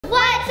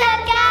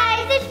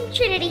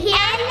Trinity here.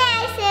 And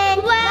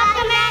Madison.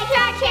 Welcome back to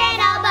our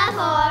channel.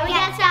 Before we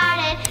get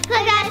started,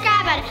 click that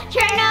subscribe button,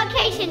 turn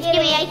notifications, give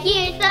me a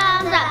huge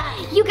thumbs up.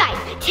 You guys,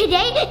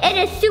 today it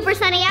is super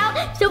sunny out,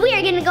 so we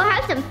are gonna go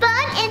have some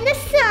fun in the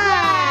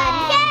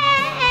sun.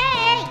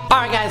 Yay!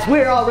 All right, guys,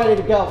 we're all ready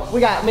to go.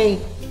 We got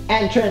me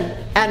and Trin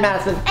and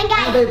Madison and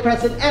guys, and baby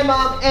Preston and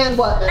Mom and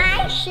what?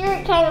 My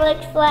shirt kind of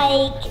looks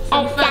like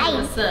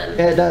outside.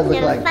 It does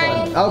look like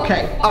fun.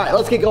 Okay, all right,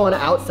 let's get going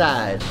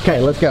outside. Okay,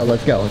 let's go.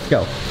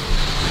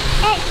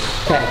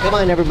 Okay, come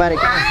on, everybody.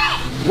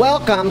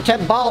 Welcome to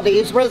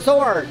Baldi's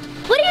Resort.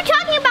 What are you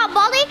talking about,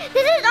 Baldi?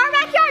 This is our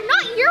backyard,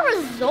 not your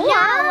resort.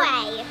 No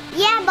way.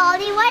 Yeah,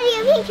 Baldi, what do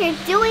you think you're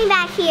doing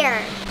back here?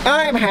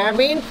 I'm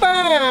having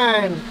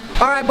fun.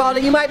 All right,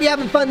 Baldi, you might be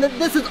having fun.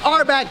 This is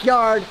our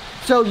backyard,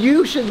 so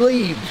you should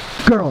leave.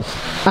 Girls,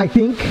 I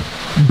think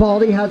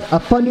Baldi has a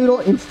fun noodle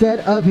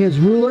instead of his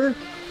ruler.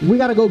 We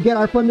gotta go get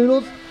our fun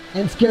noodles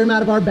and scare him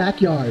out of our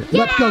backyard.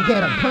 Yeah! Let's go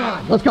get him. Come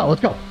on, let's go.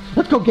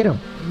 Let's go get him.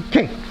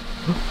 Okay.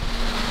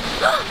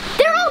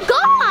 They're all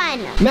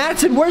gone!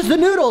 Madison, where's the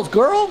noodles,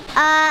 girl?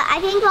 I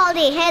think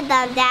Baldi hid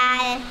them,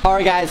 Dad. All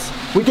right, guys,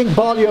 we think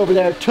Baldi over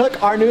there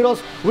took our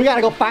noodles. We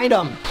gotta go find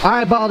them. All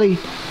right, Baldi,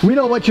 we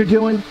know what you're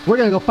doing. We're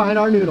gonna go find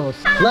our noodles.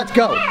 Let's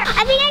go.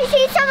 I think I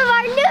see some of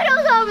our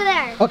noodles over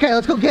there. Okay,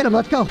 let's go get them.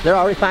 Let's go. They're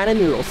already finding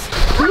noodles.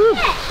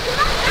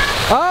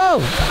 Oh,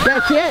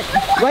 that's it.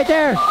 Right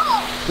there.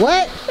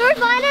 What? We're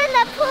finding in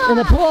the pool. In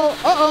the pool?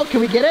 Uh-oh,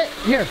 can we get it?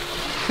 Here.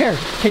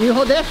 Can you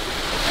hold this?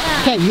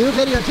 Okay, you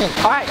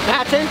videotape. All right,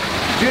 Madison,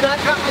 do not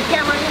drop my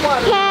camera in the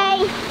water.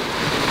 Okay.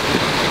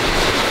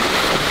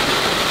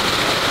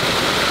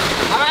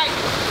 All right,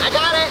 I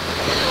got it.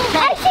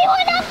 Okay. I see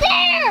one up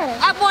there.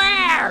 Up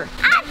where?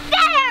 Up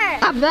there.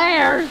 Up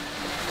there?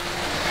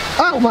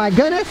 Oh my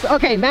goodness.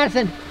 Okay,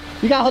 Madison,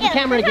 you gotta hold the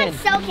camera again.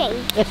 It's soaking.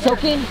 It's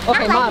soaking?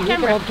 Okay, Mom, you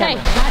can hold the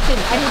camera. Madison,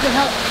 I need your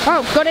help.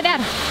 Oh, go to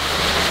Dad.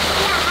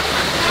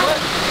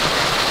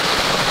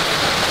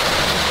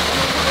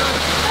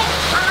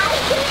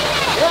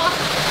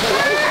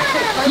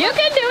 You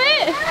can do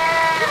it!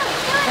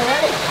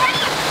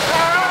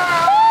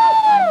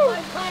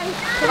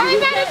 Climb,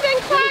 Madison,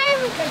 climb!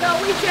 No,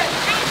 reach it!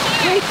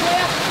 Reach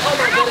it! Oh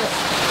my goodness!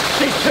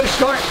 She's too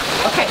short!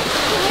 Okay.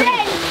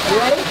 You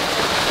ready?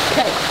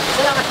 Okay,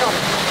 sit on my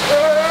shoulder.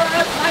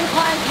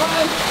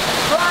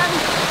 Climb!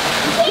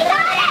 We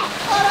got it!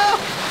 Oh no!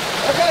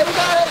 Okay, we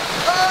got it!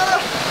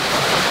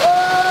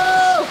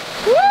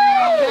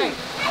 Okay.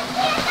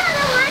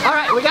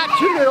 Alright, we got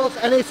 2 noodles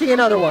and they see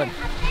another one.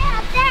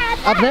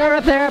 Up there.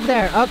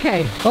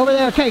 Okay, over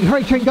there. Okay,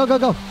 hurry, Trin, go.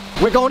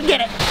 We're going to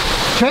get it.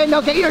 Trin,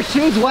 don't get your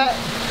shoes wet.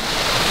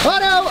 Oh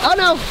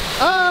no.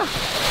 Oh.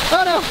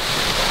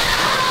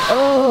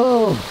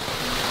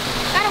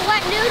 Got a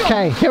wet noodle.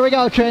 Okay, here we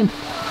go, Trin.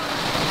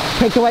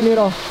 Take the wet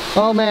noodle.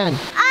 Oh man.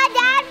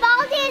 Dad,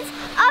 Baldi's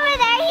over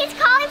there. He's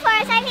calling for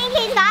us. I think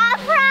he's got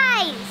a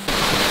prize.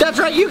 That's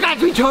right, you guys,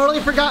 we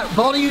totally forgot.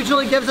 Baldi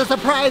usually gives us a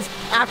prize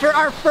after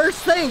our first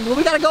thing. Well,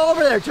 we gotta go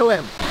over there to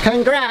him.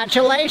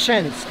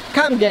 Congratulations.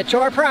 Come get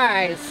your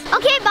prize.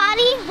 Okay,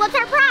 Baldi, what's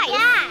our prize?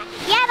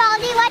 Yeah,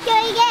 Baldi, what do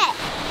we get?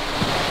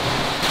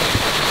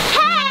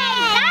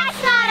 Hey,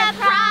 that's not a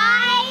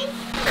prize.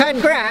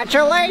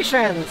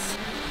 Congratulations.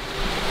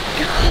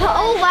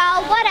 Oh,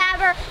 well,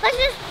 whatever. Let's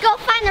just go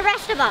find the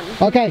rest of them.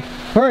 Okay,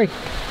 hurry.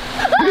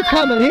 He's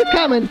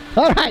coming.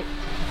 All right.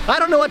 I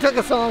don't know what took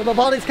us so long, but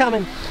Baldi's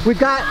coming. We've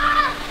got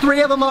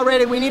 3 of them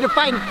already. We need to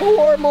find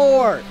 4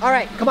 more. All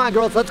right, come on,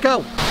 girls, let's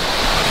go.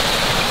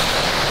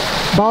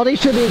 Baldi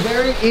should be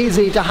very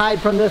easy to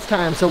hide from this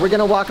time, so we're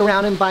gonna walk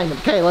around and find them.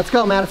 Okay, let's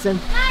go, Madison.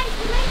 Guys,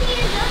 we might be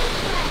in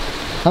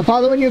those. I'm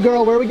following you,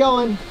 girl. Where are we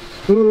going?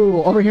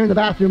 Ooh, over here in the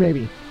bathroom,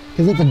 maybe.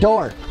 Because it's a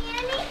door.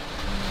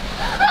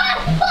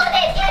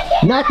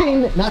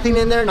 Nothing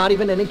in there, not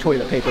even any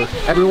toilet paper.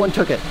 Everyone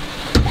took it.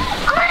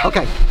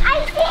 Okay.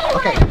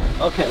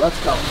 Okay, let's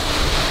go.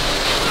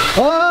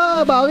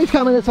 Oh, Baldi's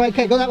coming this way.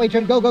 Okay, go that way,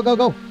 Trin. Go.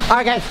 All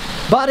right, guys.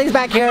 Baldi's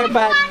back here,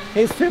 but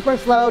he's super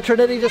slow.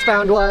 Trinity just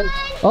found one.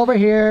 Over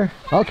here.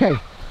 Okay. All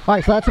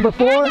right, so that's number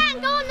 4. Go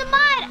in the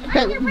mud.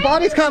 Okay,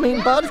 Baldi's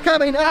coming.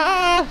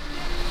 Ah!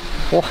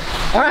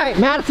 All right,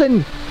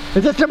 Madison.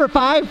 Is this number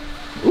 5?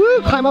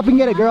 Woo, climb up and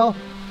get it, girl.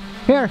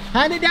 Here,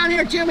 hand it down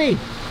here to me.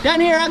 Down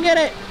here, I'll get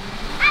it.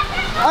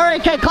 All right,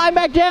 okay, climb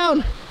back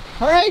down.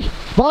 All right,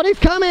 Baldi's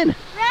coming.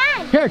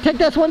 Run. Here, take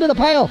this one to the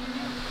pile.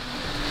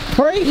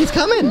 Hurry, he's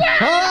coming.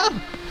 Yeah.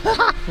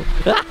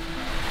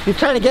 He's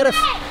trying to get us.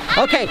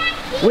 Okay,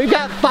 we've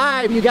got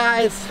 5, you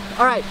guys.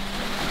 All right,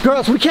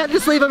 girls, we can't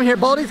just leave him here.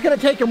 Baldi's gonna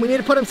take him. We need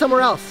to put him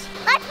somewhere else.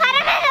 Let's put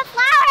him in a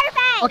flower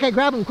bed. Okay,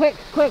 grab him, quick.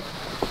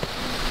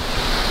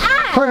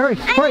 Hurry,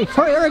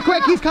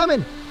 quick, he's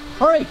coming.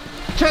 Hurry,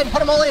 Trin, put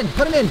them all in,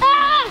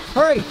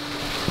 Hurry.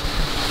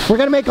 We're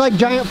gonna make like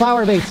giant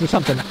flower vase or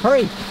something.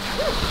 Hurry.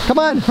 Come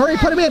on, hurry,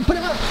 put him in, Trin,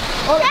 help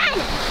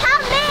me.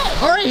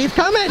 Hurry, he's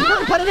coming.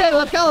 Put it in,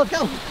 let's go.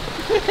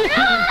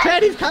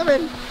 Trin, he's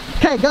coming.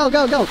 Okay, go. All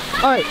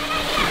right,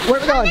 where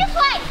are we going? This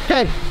way.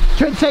 Okay,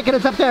 Trin's taking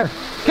us up there.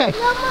 Okay,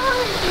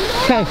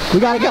 we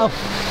gotta go.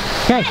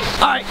 Okay,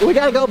 all right, we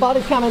gotta go.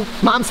 Baldi's coming.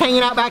 Mom's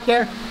hanging out back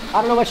there. I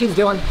don't know what she's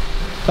doing,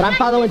 but I'm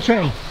following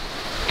Trin.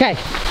 Okay,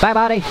 bye,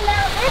 Baldi.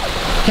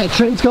 Okay,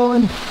 Trin's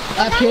going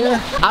up here.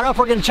 I don't know if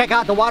we're gonna check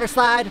out the water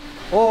slide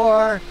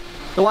or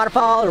the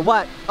waterfall or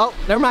what. Oh,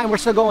 never mind, we're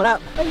still going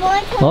up. We're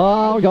going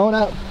to we're going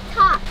up.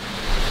 top.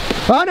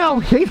 Oh no,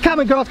 he's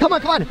coming, girls. Come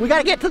on, come on. We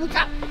gotta get to the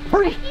top.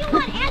 Hurry.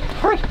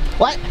 Hurry.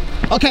 What?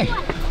 Okay.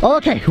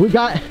 Okay, we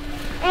got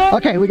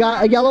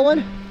a yellow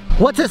one.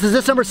 What's this? Is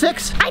this number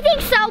 6? I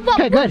think so, but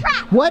okay, good.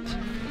 Trapped. What?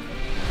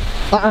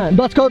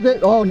 Let's go.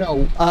 Oh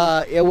no.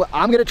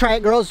 I'm gonna try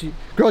it, girls.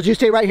 Girls, you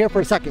stay right here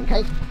for a second,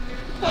 okay?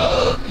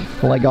 Oh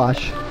my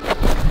gosh.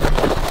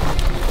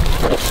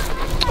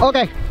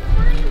 Okay.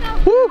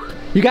 Woo.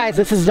 You guys,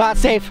 this is not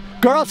safe.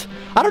 Girls,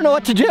 I don't know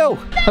what to do.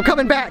 I'm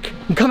coming back.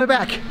 I'm coming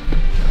back.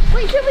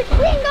 Wait, should we go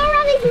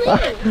around these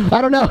leaves?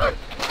 I don't know.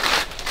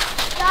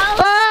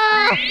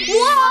 Ah!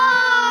 Whoa!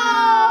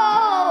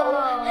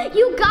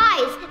 You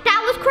guys,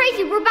 that was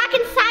crazy. We're back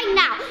inside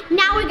now.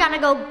 Now we gotta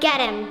go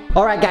get him.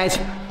 All right, guys.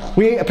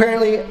 We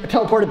apparently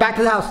teleported back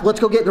to the house. Let's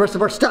go get the rest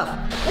of our stuff.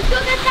 Let's go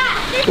get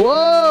that.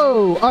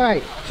 Whoa! All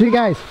right. So you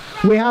guys,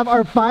 we have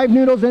our 5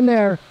 noodles in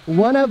there.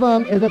 One of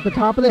them is at the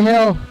top of the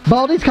hill.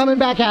 Baldi's coming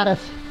back at us.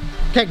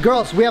 Okay,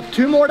 girls, we have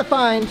 2 more to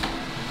find.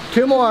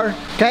 2 more.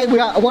 Okay, we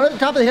got one at the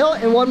top of the hill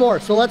and 1 more.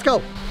 So let's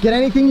go. Get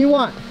anything you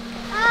want.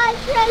 Try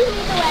to lead the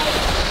way.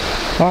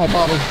 All right,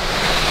 Baldi.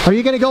 Are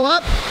you gonna go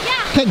up?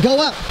 Yeah. Okay, go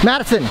up.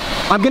 Madison,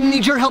 I'm gonna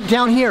need your help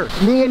down here.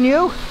 Me and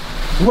you,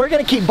 we're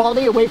gonna keep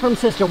Baldi away from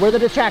sister. We're the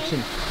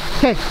distraction.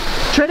 Okay,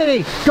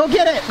 Trinity, go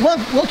get it.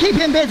 We'll keep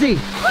him busy.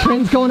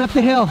 Trin's going up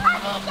the hill.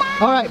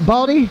 All right,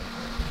 Baldi,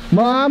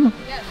 Mom,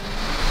 yes.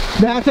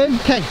 Madison,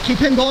 okay, keep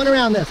him going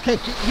around this. Okay,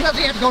 he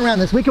doesn't have to go around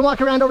this. We can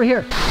walk around over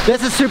here.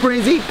 This is super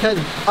easy because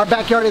our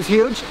backyard is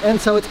huge,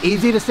 and so it's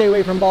easy to stay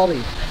away from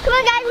Baldi. Come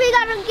on, guys, we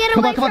gotta get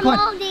away from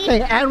Baldi.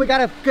 Hey, and we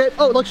gotta get,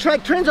 oh, look,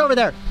 Trin's over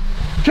there.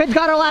 Trin's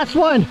got our last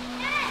one.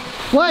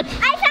 What? I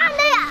found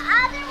the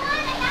other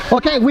one.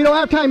 Okay, we don't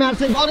have time,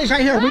 Madison. Baldi's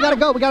right here. We gotta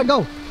go, we gotta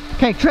go.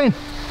 Okay, Trin,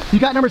 you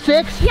got number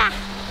 6? Yeah.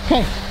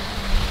 Okay.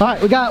 All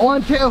right, we got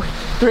 1, 2,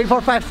 3,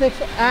 4, 5,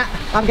 6.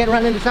 I'm getting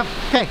run into stuff.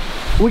 Okay,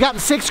 we got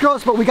 6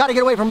 girls, but we gotta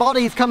get away from Baldi.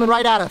 He's coming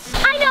right at us.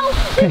 I know.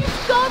 We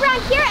just go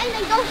around here and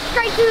then go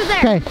straight through there.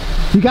 Okay,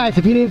 you guys,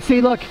 if you didn't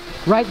see, look,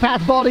 right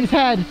past Baldi's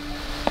head.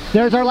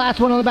 There's our last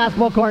one on the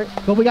basketball court,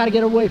 but we gotta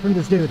get away from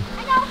this dude.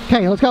 I know.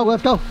 Okay, let's go,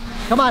 let's go.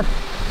 Come on.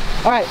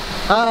 All right,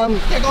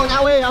 they're going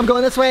that way, I'm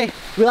going this way.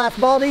 We last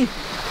Baldi.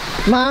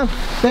 Mom,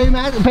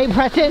 baby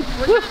Preston.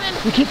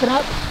 You keep it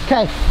up?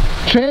 Okay,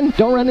 Trin,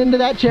 don't run into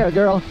that chair,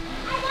 girl.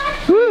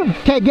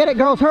 Okay, get it,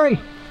 girls, hurry.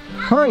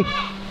 Hurry.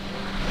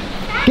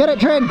 Get it,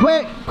 Trin,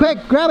 quick,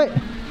 grab it.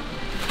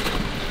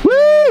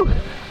 Woo!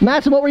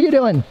 Madison, what were you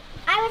doing?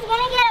 I was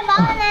gonna get a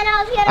ball and then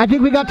I was gonna... I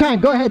think we got time.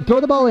 Go ahead, throw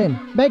the ball in.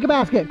 Make a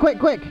basket, quick.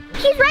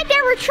 He's right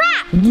there, we're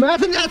trapped.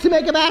 Madison has to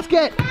make a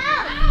basket. No.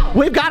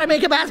 We've got to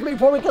make a basket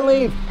before we can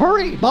leave.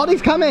 Hurry,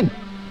 Baldi's coming.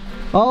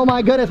 Oh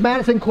my goodness,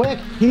 Madison, quick.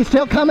 He's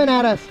still coming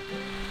at us.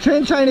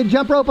 Trin's trying to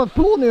jump rope a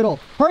pool noodle.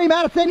 Hurry,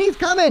 Madison, he's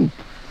coming.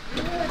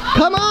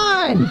 Come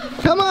on,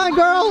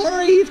 girl,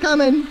 hurry, he's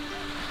coming.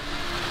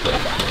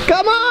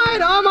 Come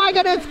on, oh my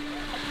goodness.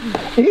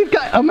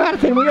 Oh,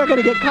 Madison, we are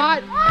gonna get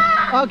caught.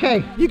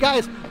 Okay, you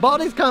guys,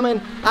 Baldi's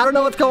coming. I don't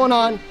know what's going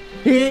on.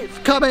 He's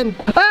coming.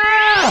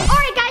 Ah! All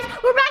right, guys,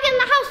 we're back in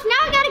the house. Now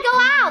I gotta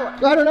go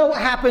out. I don't know what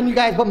happened, you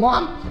guys, but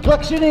Mom,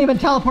 look, she didn't even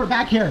teleport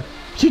back here.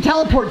 She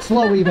teleports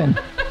slow even.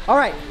 All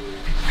right,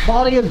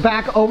 Baldi is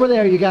back over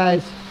there, you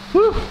guys.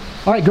 Whew.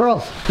 All right,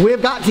 girls, we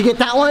have got to get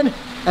that one,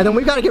 and then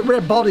we've got to get rid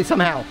of Baldi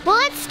somehow. Well,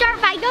 let's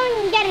start by going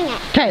and getting it.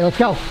 Okay, let's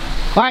go.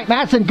 All right,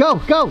 Madison, go.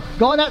 Go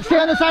on that, stay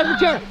on the side of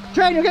the chair.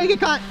 Trin, you're gonna get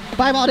caught.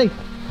 Bye, Baldi.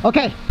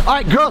 Okay, all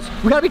right, girls,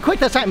 we gotta be quick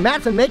this time.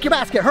 Madison, make your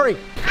basket, hurry.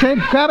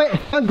 Trin, grab it.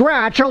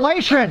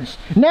 Congratulations.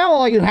 Now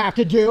all you have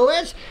to do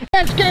is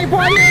escape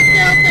while you're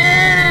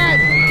stupid.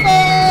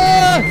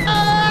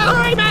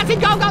 Hurry, Madison,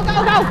 go. Go.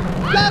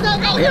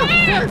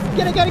 Here.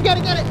 Get it.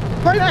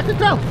 Hurry, Madison,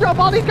 throw.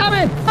 Baldi's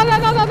coming.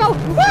 Go.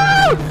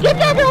 Woo! Get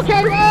down here,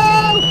 okay.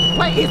 Whoa!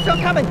 Wait, he's still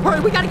coming. Hurry,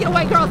 we gotta get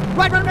away, girls.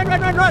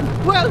 Run.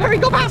 Well, hurry,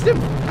 go past him.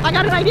 I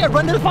got an idea.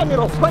 Run to the fun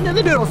noodles. Run to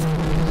the noodles.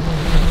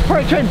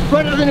 Hurry, Trin,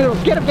 run to the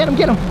noodles. Get him. Hurry. To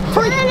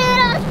the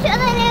noodles.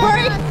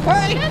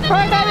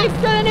 Hurry, baby. To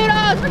the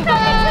noodles.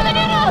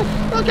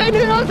 Okay,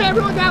 noodles.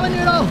 Everyone grab a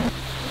noodle.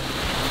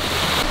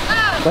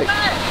 Wait,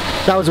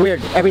 that was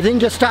weird. Everything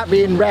just stopped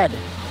being red.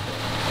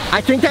 I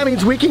think that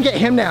means we can get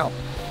him now,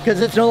 because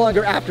it's no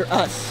longer after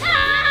us.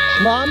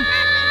 Mom,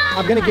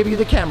 I'm gonna give you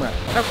the camera.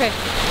 Okay.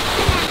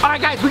 All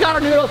right, guys, we got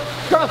our noodles.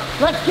 Girls,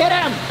 let's get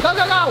him. Go.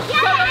 Go.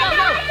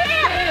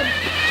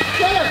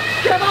 Get him,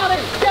 Baldi.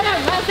 Get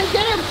him, Madison,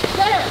 get him.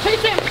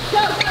 Chase him. Go.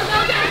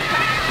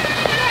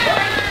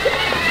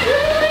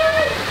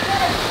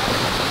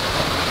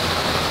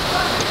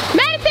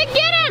 Madison,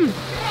 get him!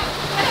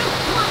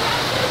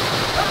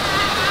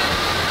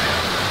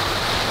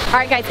 All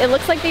right, guys, it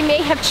looks like they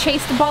may have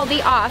chased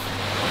Baldi off.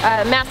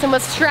 Madison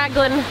was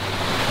straggling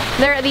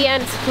there at the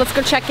end. Let's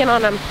go check in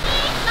on him.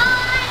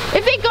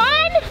 Is he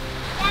gone?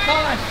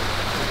 on.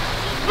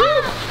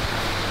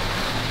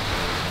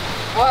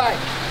 All right.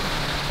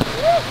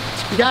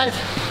 You guys,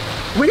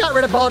 we got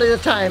rid of Baldi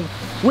this time.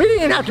 We didn't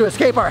even have to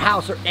escape our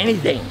house or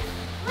anything.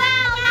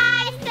 Well,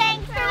 guys,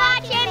 thanks for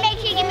watching. Make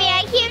sure you give me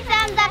a huge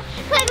thumbs up.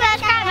 Click the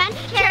subscribe button,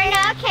 turn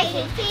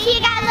notifications. See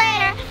you guys later.